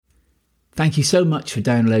Thank you so much for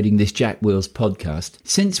downloading this Jack Wills podcast.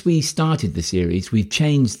 Since we started the series, we've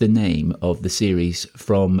changed the name of the series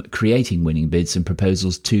from Creating Winning Bids and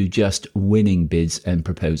Proposals to just Winning Bids and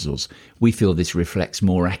Proposals. We feel this reflects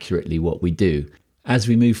more accurately what we do. As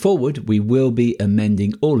we move forward, we will be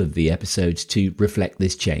amending all of the episodes to reflect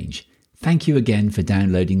this change. Thank you again for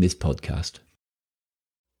downloading this podcast.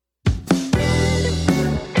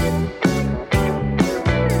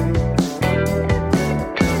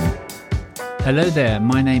 Hello there,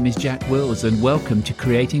 my name is Jack Wills and welcome to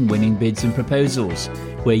Creating Winning Bids and Proposals,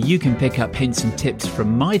 where you can pick up hints and tips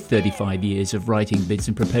from my 35 years of writing bids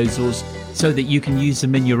and proposals so that you can use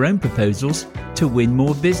them in your own proposals to win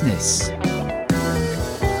more business.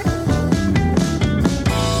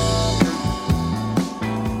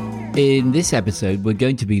 In this episode, we're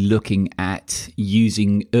going to be looking at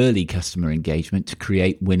using early customer engagement to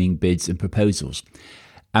create winning bids and proposals.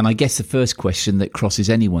 And I guess the first question that crosses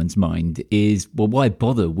anyone's mind is, well, why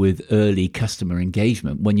bother with early customer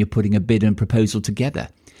engagement when you're putting a bid and proposal together?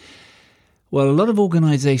 Well, a lot of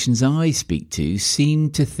organisations I speak to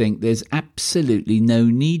seem to think there's absolutely no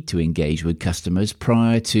need to engage with customers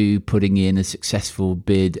prior to putting in a successful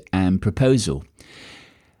bid and proposal.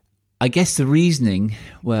 I guess the reasoning,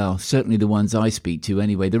 well, certainly the ones I speak to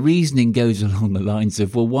anyway, the reasoning goes along the lines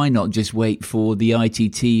of, well, why not just wait for the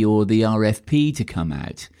ITT or the RFP to come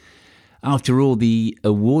out? After all, the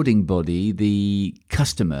awarding body, the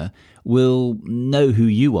customer, will know who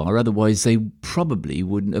you are, otherwise they probably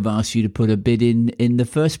wouldn't have asked you to put a bid in the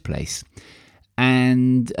first place.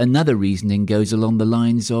 And another reasoning goes along the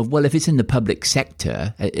lines of, well, if it's in the public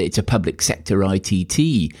sector, it's a public sector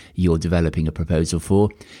ITT you're developing a proposal for,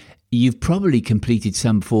 you've probably completed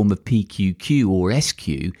some form of PQQ or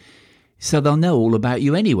SQ, so they'll know all about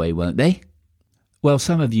you anyway, won't they? Well,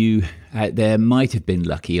 some of you out there might have been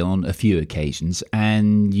lucky on a few occasions,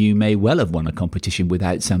 and you may well have won a competition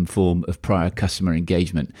without some form of prior customer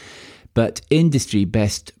engagement. But industry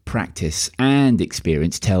best practice and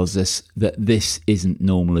experience tells us that this isn't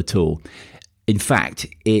normal at all. In fact,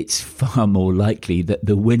 it's far more likely that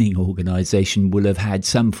the winning organisation will have had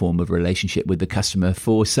some form of relationship with the customer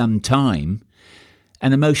for some time,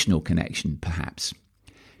 an emotional connection perhaps.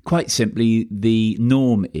 Quite simply, the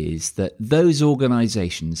norm is that those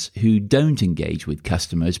organisations who don't engage with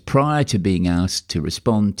customers prior to being asked to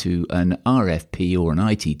respond to an RFP or an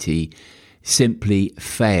ITT simply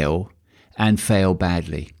fail and fail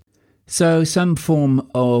badly. So some form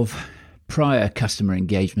of prior customer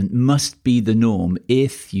engagement must be the norm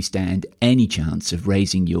if you stand any chance of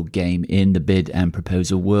raising your game in the bid and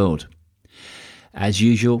proposal world. As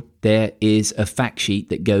usual, there is a fact sheet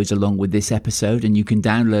that goes along with this episode, and you can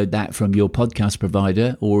download that from your podcast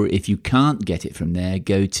provider, or if you can't get it from there,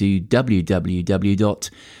 go to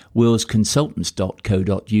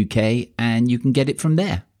www.willsconsultants.co.uk and you can get it from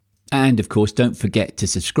there. And of course, don't forget to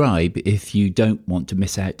subscribe if you don't want to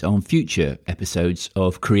miss out on future episodes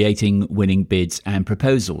of Creating Winning Bids and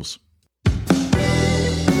Proposals.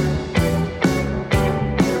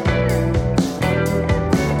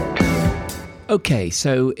 Okay,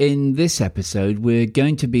 so in this episode, we're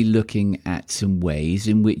going to be looking at some ways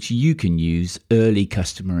in which you can use early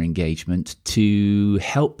customer engagement to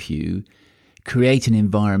help you create an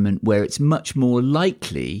environment where it's much more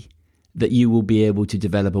likely that you will be able to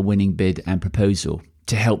develop a winning bid and proposal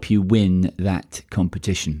to help you win that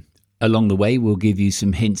competition. Along the way, we'll give you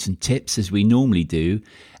some hints and tips as we normally do,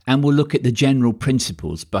 and we'll look at the general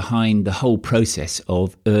principles behind the whole process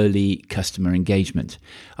of early customer engagement.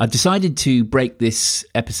 I've decided to break this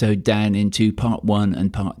episode down into part 1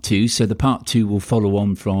 and part 2, so the part 2 will follow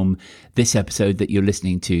on from this episode that you're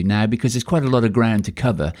listening to now, because there's quite a lot of ground to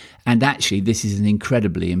cover, and actually this is an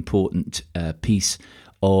incredibly important piece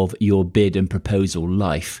of your bid and proposal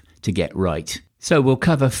life to get right. So we'll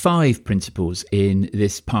cover 5 principles in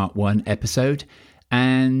this part 1 episode,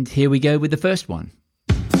 and here we go with the first one.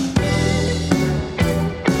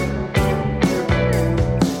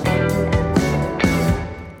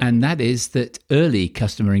 And that is that early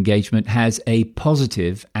customer engagement has a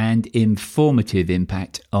positive and informative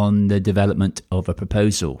impact on the development of a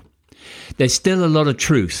proposal. There's still a lot of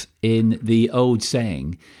truth in the old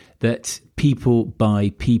saying that people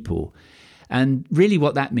buy people. And really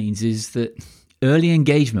what that means is that early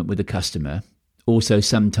engagement with a customer, also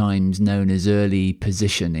sometimes known as early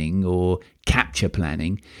positioning or capture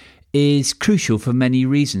planning, is crucial for many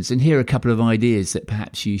reasons. And here are a couple of ideas that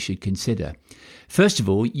perhaps you should consider. First of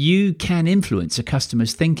all, you can influence a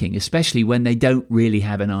customer's thinking, especially when they don't really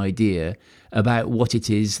have an idea about what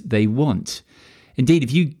it is they want. Indeed,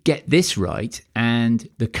 if you get this right and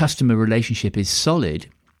the customer relationship is solid,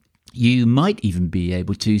 You might even be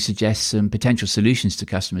able to suggest some potential solutions to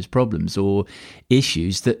customers' problems or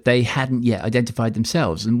issues that they hadn't yet identified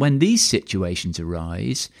themselves. And when these situations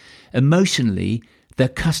arise, emotionally, the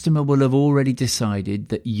customer will have already decided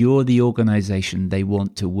that you're the organization they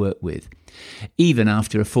want to work with, even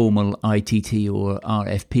after a formal ITT or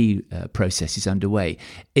RFP process is underway.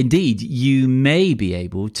 Indeed, you may be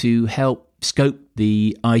able to help scope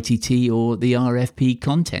the ITT or the RFP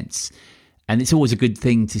contents. And it's always a good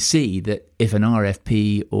thing to see that if an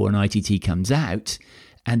RFP or an ITT comes out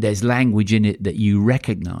and there's language in it that you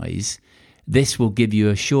recognize, this will give you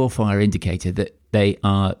a surefire indicator that they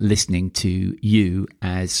are listening to you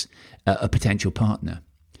as a potential partner.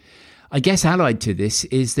 I guess allied to this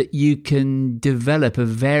is that you can develop a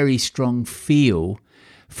very strong feel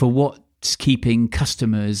for what's keeping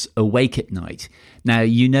customers awake at night. Now,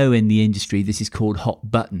 you know, in the industry, this is called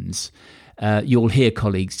hot buttons. You'll hear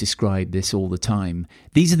colleagues describe this all the time.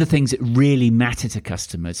 These are the things that really matter to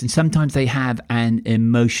customers, and sometimes they have an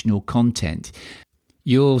emotional content.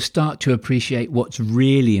 You'll start to appreciate what's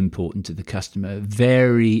really important to the customer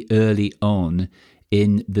very early on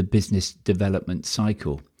in the business development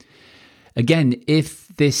cycle. Again, if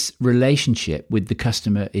this relationship with the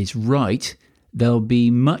customer is right, they'll be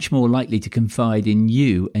much more likely to confide in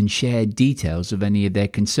you and share details of any of their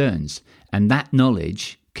concerns. And that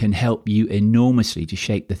knowledge can help you enormously to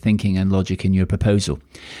shape the thinking and logic in your proposal.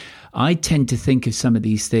 I tend to think of some of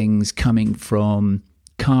these things coming from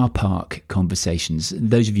car park conversations.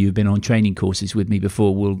 Those of you who've been on training courses with me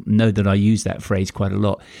before will know that I use that phrase quite a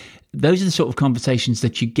lot. Those are the sort of conversations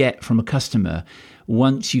that you get from a customer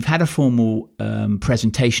once you've had a formal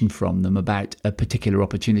presentation from them about a particular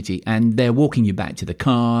opportunity, and they're walking you back to the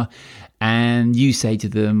car, and you say to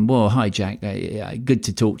them, well, hi, Jack, good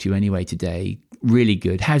to talk to you anyway today. Really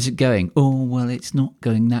good. How's it going? Oh, well, it's not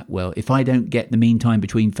going that well. If I don't get the mean time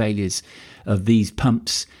between failures of these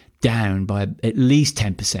pumps down by at least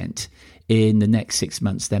 10% in the next 6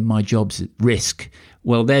 months, then my job's at risk.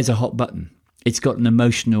 Well, there's a hot button. It's got an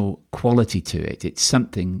emotional quality to it. It's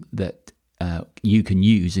something that you can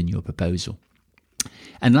use in your proposal.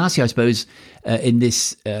 And lastly, I suppose, in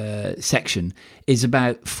this section is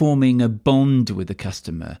about forming a bond with the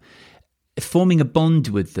customer. Forming a bond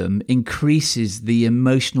with them increases the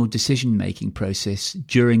emotional decision-making process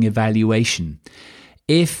during evaluation.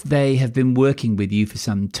 If they have been working with you for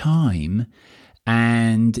some time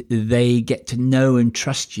and they get to know and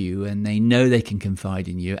trust you and they know they can confide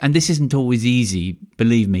in you, and this isn't always easy,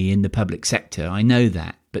 believe me, in the public sector, I know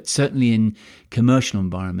that, but certainly in commercial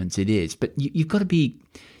environments it is. But you've got to be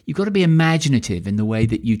imaginative in the way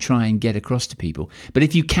that you try and get across to people. But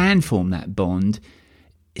if you can form that bond,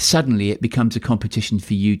 suddenly it becomes a competition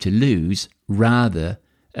for you to lose rather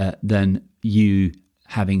than you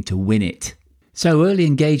having to win it. So early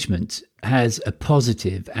engagement has a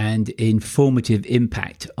positive and informative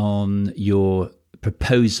impact on your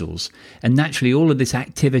proposals. And naturally, all of this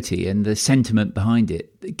activity and the sentiment behind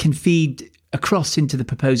it can feed across into the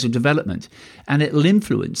proposal development, and it'll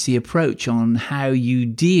influence the approach on how you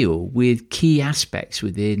deal with key aspects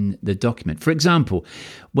within the document. For example,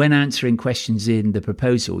 when answering questions in the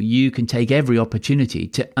proposal, you can take every opportunity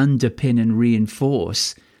to underpin and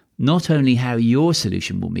reinforce not only how your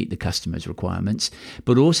solution will meet the customer's requirements,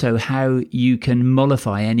 but also how you can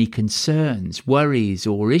mollify any concerns, worries,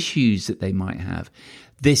 or issues that they might have.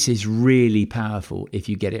 This is really powerful if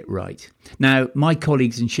you get it right. Now, my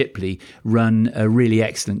colleagues in Shipley run a really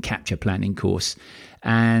excellent capture planning course,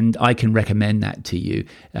 and I can recommend that to you.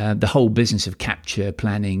 The whole business of capture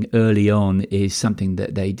planning early on is something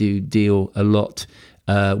that they do deal a lot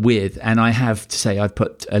with, and I have to say I've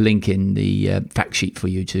put a link in the fact sheet for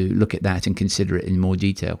you to look at that and consider it in more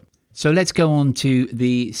detail. So let's go on to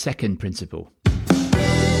the second principle.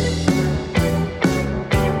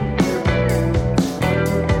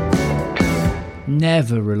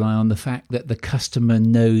 Never rely on the fact that the customer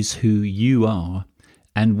knows who you are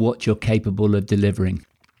and what you're capable of delivering.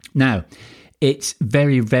 Now, it's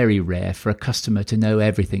very, very rare for a customer to know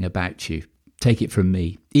everything about you. Take it from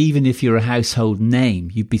me. Even if you're a household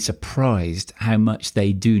name, you'd be surprised how much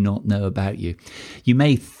they do not know about you. You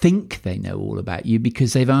may think they know all about you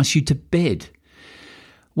because they've asked you to bid.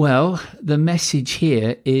 Well, the message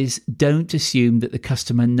here is don't assume that the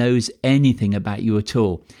customer knows anything about you at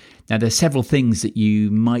all. Now, there are several things that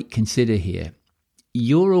you might consider here.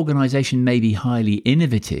 Your organization may be highly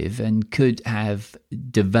innovative and could have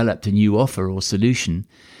developed a new offer or solution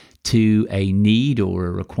to a need or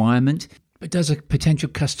a requirement. But does a potential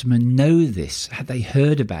customer know this? Have they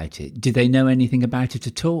heard about it? Do they know anything about it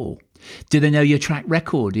at all? Do they know your track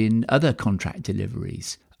record in other contract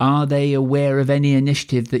deliveries? Are they aware of any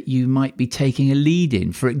initiative that you might be taking a lead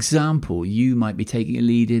in? For example, you might be taking a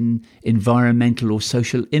lead in environmental or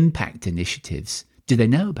social impact initiatives. Do they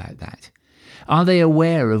know about that? Are they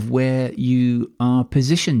aware of where you are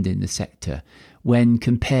positioned in the sector when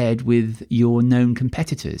compared with your known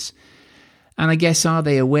competitors? And I guess, are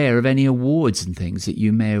they aware of any awards and things that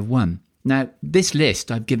you may have won? Now, this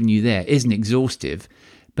list I've given you there isn't exhaustive,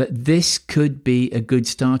 but this could be a good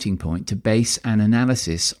starting point to base an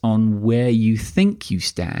analysis on where you think you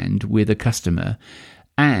stand with a customer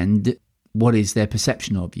and what is their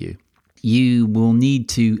perception of you. You will need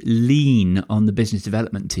to lean on the business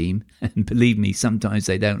development team, and believe me, sometimes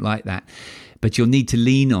they don't like that, but you'll need to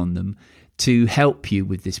lean on them to help you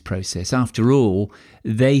with this process. After all,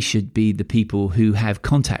 they should be the people who have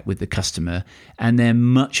contact with the customer, and they're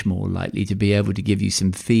much more likely to be able to give you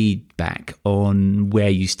some feedback on where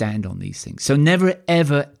you stand on these things. So never,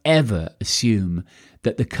 ever, ever assume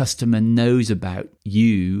that the customer knows about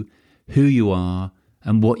you, who you are,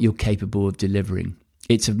 and what you're capable of delivering.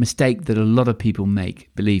 It's a mistake that a lot of people make,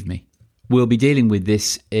 believe me. We'll be dealing with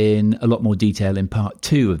this in a lot more detail in part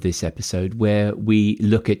 2 of this episode, where we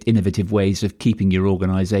look at innovative ways of keeping your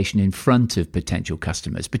organisation in front of potential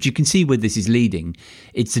customers. But you can see where this is leading.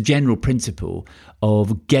 It's the general principle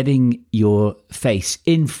of getting your face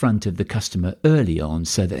in front of the customer early on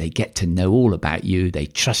so that they get to know all about you, they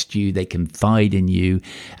trust you, they confide in you,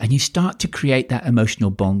 and you start to create that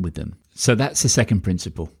emotional bond with them. So that's the second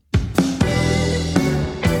principle.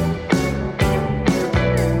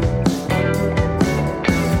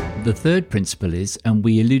 The third principle is, and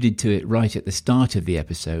we alluded to it right at the start of the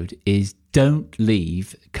episode, is don't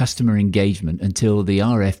leave customer engagement until the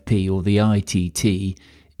RFP or the ITT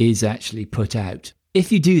is actually put out.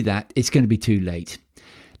 If you do that, it's going to be too late.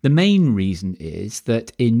 The main reason is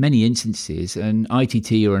that in many instances, an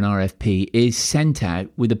ITT or an RFP is sent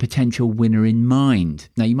out with a potential winner in mind.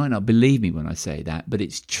 Now, you might not believe me when I say that, but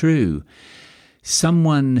it's true.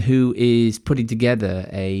 Someone who is putting together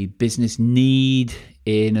a business need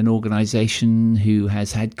in an organisation, who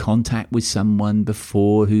has had contact with someone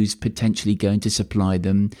before who's potentially going to supply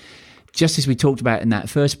them, just as we talked about in that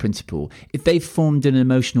first principle, if they've formed an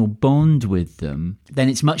emotional bond with them, then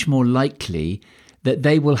it's much more likely that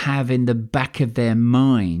they will have in the back of their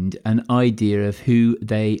mind an idea of who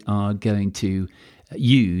they are going to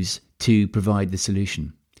use to provide the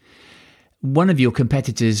solution. One of your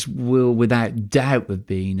competitors will without doubt have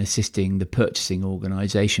been assisting the purchasing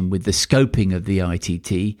organisation with the scoping of the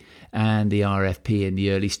ITT and the RFP in the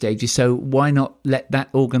early stages. So why not let that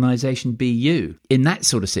organisation be you? In that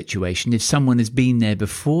sort of situation, if someone has been there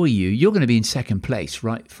before you, you're going to be in second place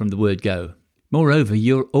right from the word go. Moreover,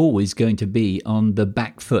 you're always going to be on the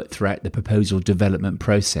back foot throughout the proposal development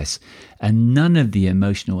process, and none of the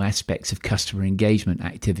emotional aspects of customer engagement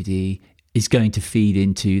activity is going to feed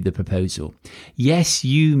into the proposal. Yes,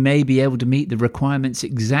 you may be able to meet the requirements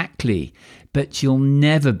exactly, but you'll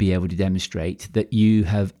never be able to demonstrate that you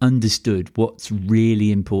have understood what's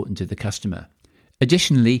really important to the customer.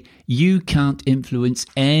 Additionally, you can't influence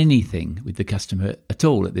anything with the customer at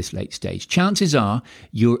all at this late stage. Chances are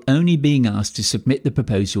you're only being asked to submit the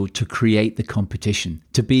proposal to create the competition,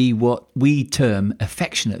 to be what we term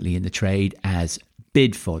affectionately in the trade as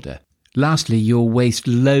bid fodder. Lastly, you'll waste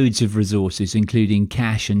loads of resources, including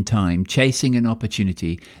cash and time, chasing an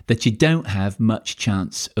opportunity that you don't have much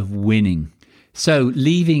chance of winning. So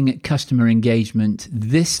leaving customer engagement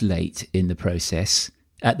this late in the process,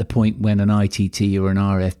 at the point when an ITT or an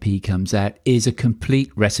RFP comes out, is a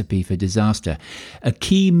complete recipe for disaster. A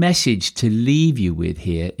key message to leave you with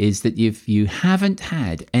here is that if you haven't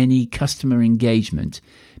had any customer engagement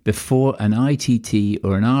before an ITT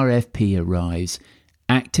or an RFP arrives,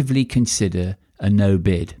 actively consider a no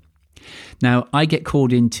bid. Now, I get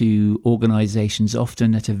called into organisations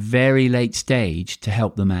often at a very late stage to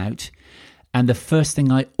help them out, and the first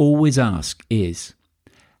thing I always ask is,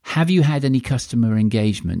 have you had any customer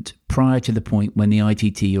engagement prior to the point when the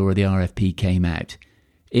ITT or the RFP came out?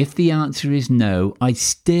 If the answer is no, I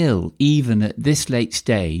still, even at this late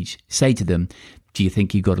stage, say to them, do you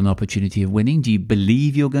think you've got an opportunity of winning? Do you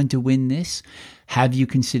believe you're going to win this? Have you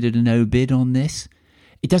considered a no bid on this?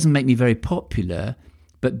 It doesn't make me very popular,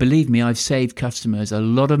 but believe me, I've saved customers a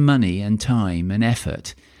lot of money and time and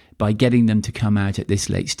effort by getting them to come out at this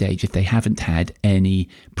late stage if they haven't had any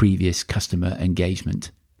previous customer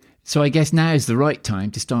engagement. So I guess now is the right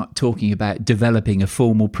time to start talking about developing a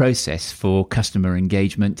formal process for customer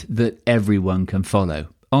engagement that everyone can follow.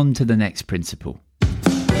 On to the next principle.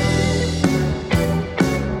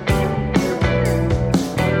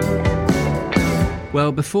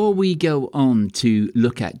 Well, before we go on to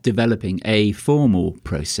look at developing a formal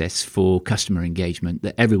process for customer engagement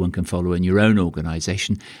that everyone can follow in your own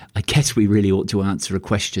organisation, I guess we really ought to answer a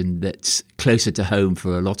question that's closer to home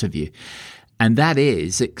for a lot of you. And that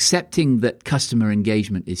is accepting that customer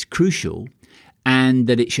engagement is crucial and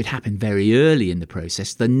that it should happen very early in the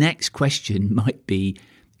process. The next question might be,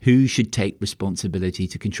 who should take responsibility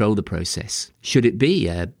to control the process? Should it be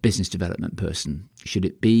a business development person? Should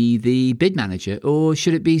it be the bid manager? Or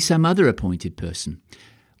should it be some other appointed person?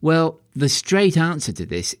 Well, the straight answer to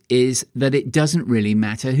this is that it doesn't really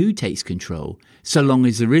matter who takes control, so long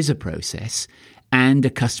as there is a process and a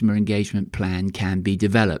customer engagement plan can be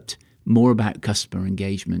developed. More about customer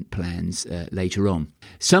engagement plans later on.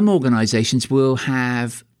 Some organisations will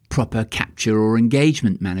have proper capture or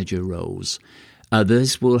engagement manager roles.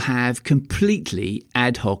 Others will have completely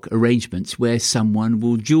ad hoc arrangements where someone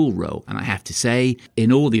will dual role. And I have to say,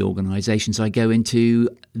 in all the organisations I go into,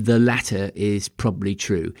 the latter is probably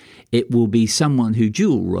true. It will be someone who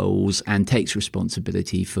dual roles and takes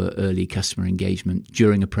responsibility for early customer engagement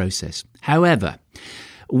during a process. However,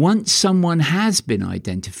 once someone has been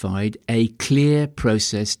identified, a clear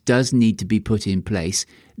process does need to be put in place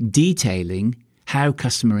detailing how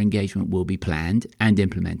customer engagement will be planned and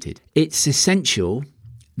implemented. It's essential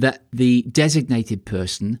that the designated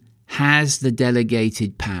person has the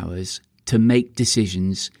delegated powers to make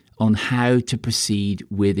decisions on how to proceed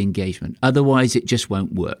with engagement. Otherwise, it just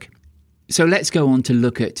won't work. So let's go on to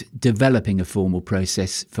look at developing a formal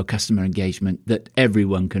process for customer engagement that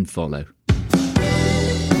everyone can follow.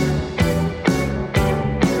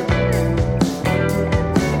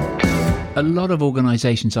 A lot of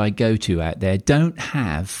organisations I go to out there don't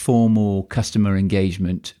have formal customer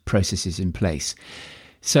engagement processes in place.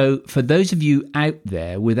 So for those of you out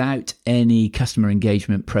there without any customer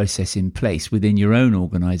engagement process in place within your own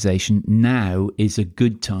organisation, now is a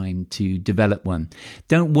good time to develop one.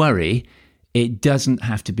 Don't worry, it doesn't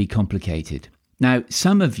have to be complicated. Now,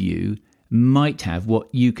 some of you might have what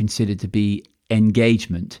you consider to be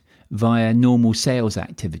engagement via normal sales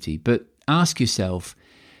activity, but ask yourself,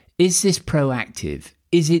 is this proactive?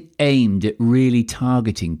 Is it aimed at really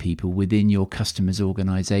targeting people within your customer's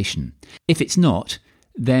organisation? If it's not,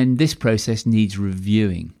 then this process needs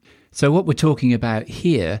reviewing. So what we're talking about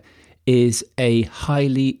here is a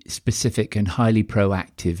highly specific and highly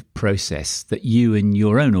proactive process that you and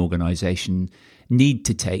your own organisation need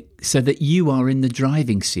to take so that you are in the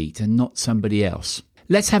driving seat and not somebody else.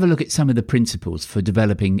 Let's have a look at some of the principles for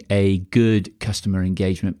developing a good customer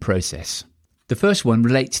engagement process. The first one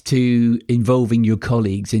relates to involving your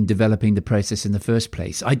colleagues in developing the process in the first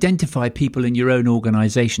place. Identify people in your own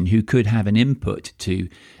organisation who could have an input to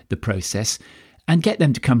the process and get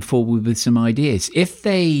them to come forward with some ideas. If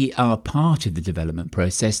they are part of the development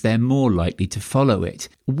process, they're more likely to follow it.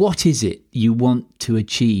 What is it you want to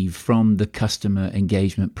achieve from the customer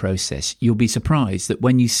engagement process? You'll be surprised that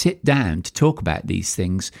when you sit down to talk about these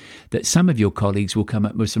things, that some of your colleagues will come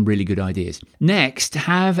up with some really good ideas. Next,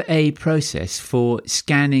 have a process for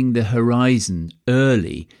scanning the horizon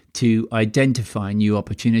early to identify new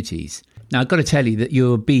opportunities. Now, I've got to tell you that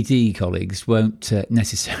your BD colleagues won't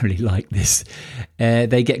necessarily like this.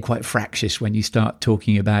 They get quite fractious when you start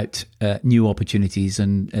talking about new opportunities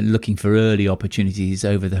and looking for early opportunities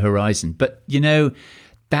over the horizon. But, you know,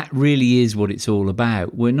 that really is what it's all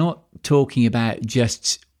about. We're not talking about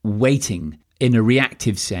just waiting in a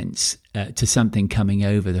reactive sense to something coming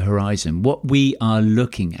over the horizon. What we are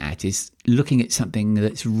looking at is looking at something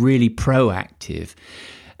that's really proactive,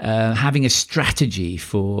 having a strategy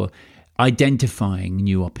for identifying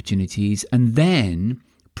new opportunities and then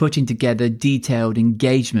putting together detailed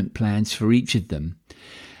engagement plans for each of them.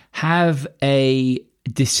 Have a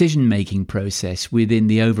decision-making process within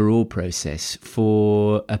the overall process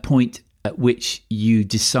for a point at which you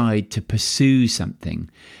decide to pursue something,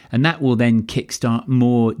 and that will then kickstart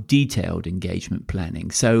more detailed engagement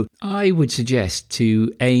planning. So I would suggest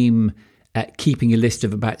to aim at keeping a list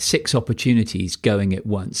of about 6 opportunities going at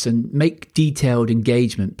once and make detailed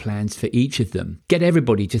engagement plans for each of them. Get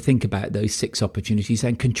everybody to think about those 6 opportunities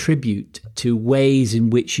and contribute to ways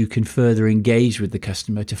in which you can further engage with the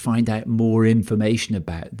customer to find out more information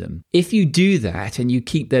about them. If you do that and you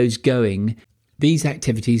keep those going, these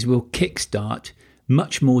activities will kickstart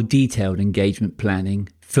much more detailed engagement planning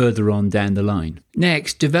further on down the line.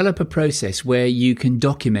 Next, develop a process where you can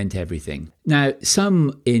document everything. Now,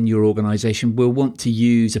 some in your organization will want to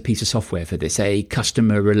use a piece of software for this, a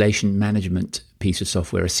customer relation management piece of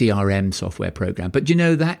software, a CRM software program. But you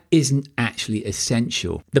know, that isn't actually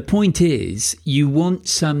essential. The point is, you want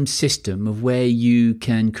some system of where you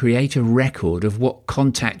can create a record of what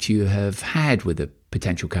contact you have had with a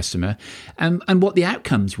potential customer and what the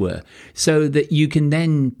outcomes were, so that you can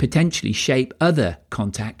then potentially shape other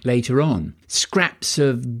contact later on. Scraps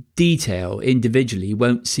of detail individually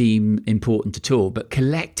won't seem important at all, but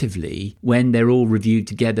collectively, when they're all reviewed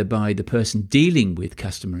together by the person dealing with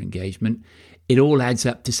customer engagement, it all adds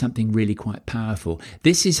up to something really quite powerful.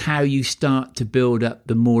 This is how you start to build up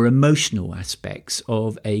the more emotional aspects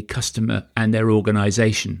of a customer and their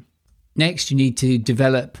organization. Next, you need to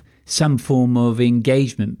develop some form of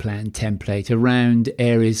engagement plan template around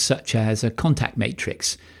areas such as a contact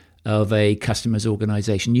matrix of a customer's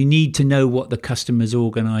organization. You need to know what the customer's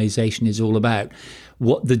organization is all about,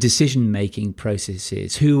 what the decision-making process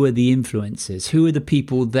is, who are the influencers, who are the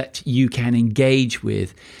people that you can engage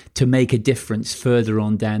with to make a difference further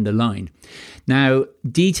on down the line. Now,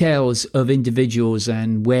 details of individuals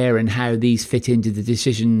and where and how these fit into the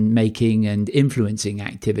decision-making and influencing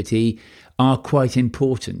activity are quite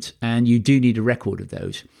important, and you do need a record of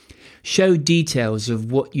those. Show details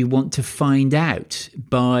of what you want to find out,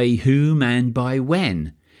 by whom and by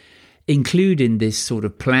when. Include in this sort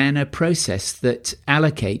of plan a process that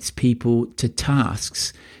allocates people to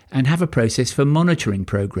tasks and have a process for monitoring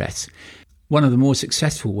progress. One of the more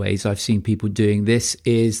successful ways I've seen people doing this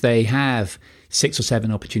is they have 6 or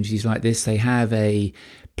 7 opportunities like this. They have a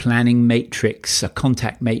planning matrix, a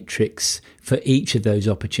contact matrix for each of those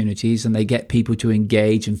opportunities, and they get people to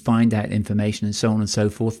engage and find out information and so on and so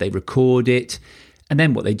forth. They record it, and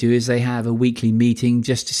then what they do is they have a weekly meeting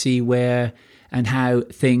just to see where and how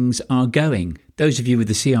things are going. Those of you with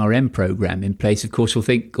the CRM program in place, of course, will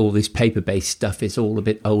think all this paper-based stuff is all a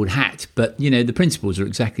bit old hat, but, the principles are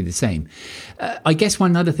exactly the same. I guess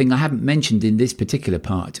one other thing I haven't mentioned in this particular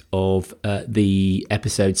part of the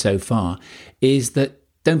episode so far is that,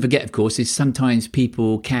 don't forget, of course, is sometimes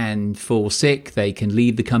people can fall sick, they can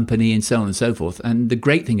leave the company and so on and so forth. And the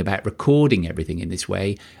great thing about recording everything in this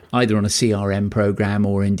way, either on a CRM program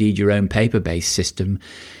or indeed your own paper-based system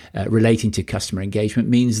relating to customer engagement,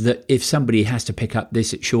 means that if somebody has to pick up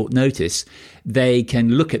this at short notice, they can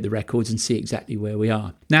look at the records and see exactly where we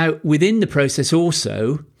are. Now, within the process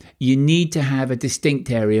also, you need to have a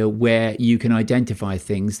distinct area where you can identify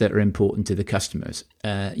things that are important to the customers.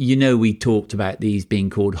 We talked about these being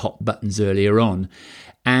called hot buttons earlier on.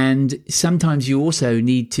 And sometimes you also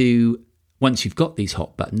need to, once you've got these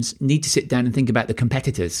hot buttons, need to sit down and think about the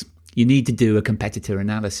competitors. You need to do a competitor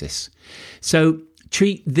analysis. So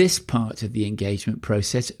treat this part of the engagement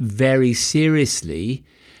process very seriously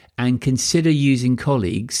and consider using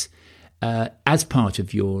colleagues as part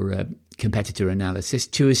of your competitor analysis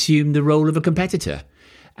to assume the role of a competitor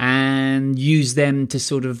and use them to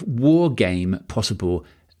sort of war game possible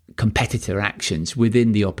competitor actions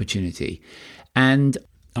within the opportunity. And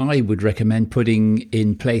I would recommend putting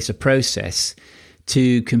in place a process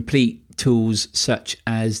to complete tools such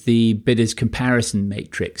as the bidders comparison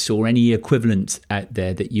matrix or any equivalent out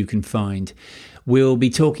there that you can find. We'll be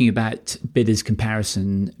talking about bidders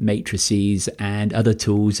comparison matrices and other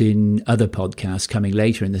tools in other podcasts coming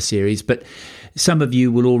later in the series, but some of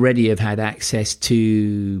you will already have had access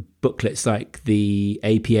to booklets like the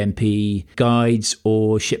APMP guides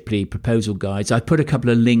or Shipley proposal guides. I put a couple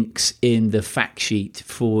of links in the fact sheet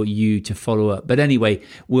for you to follow up, but anyway,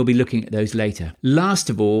 we'll be looking at those later. Last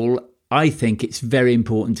of all, I think it's very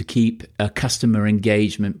important to keep a customer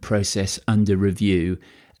engagement process under review,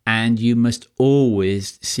 and you must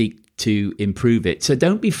always seek to improve it. So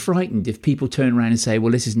don't be frightened if people turn around and say,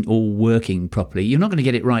 well, this isn't all working properly. You're not going to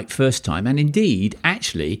get it right first time. And indeed,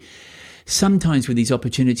 actually, sometimes with these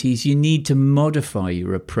opportunities, you need to modify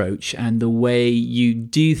your approach and the way you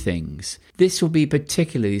do things. This will be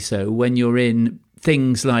particularly so when you're in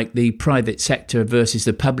things like the private sector versus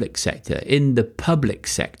the public sector. In the public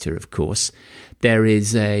sector, of course, there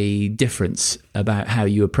is a difference about how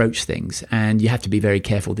you approach things, and you have to be very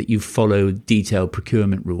careful that you follow detailed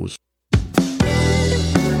procurement rules.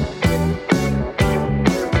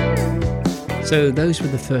 So those were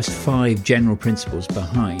the first 5 general principles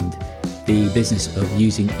behind the business of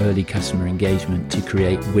using early customer engagement to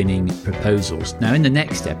create winning proposals. Now, in the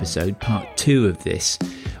next episode, part 2 of this,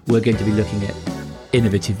 we're going to be looking at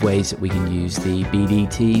innovative ways that we can use the BD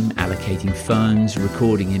team, allocating funds,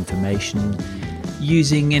 recording information,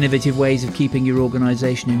 using innovative ways of keeping your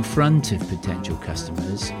organisation in front of potential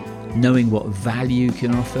customers, knowing what value you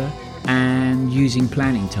can offer, and using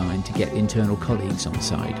planning time to get internal colleagues on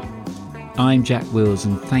side. I'm Jack Wills,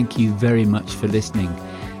 and thank you very much for listening.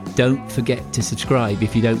 Don't forget to subscribe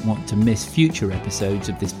if you don't want to miss future episodes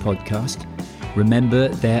of this podcast. Remember,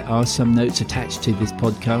 there are some notes attached to this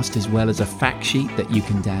podcast as well as a fact sheet that you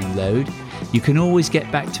can download. You can always get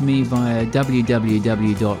back to me via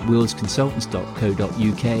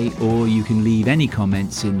www.willsconsultants.co.uk, or you can leave any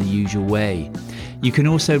comments in the usual way. You can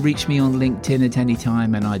also reach me on LinkedIn at any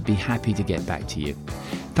time and I'd be happy to get back to you.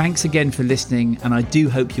 Thanks again for listening, and I do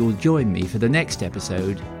hope you'll join me for the next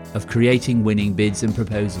episode of Creating Winning Bids and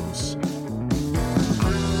Proposals.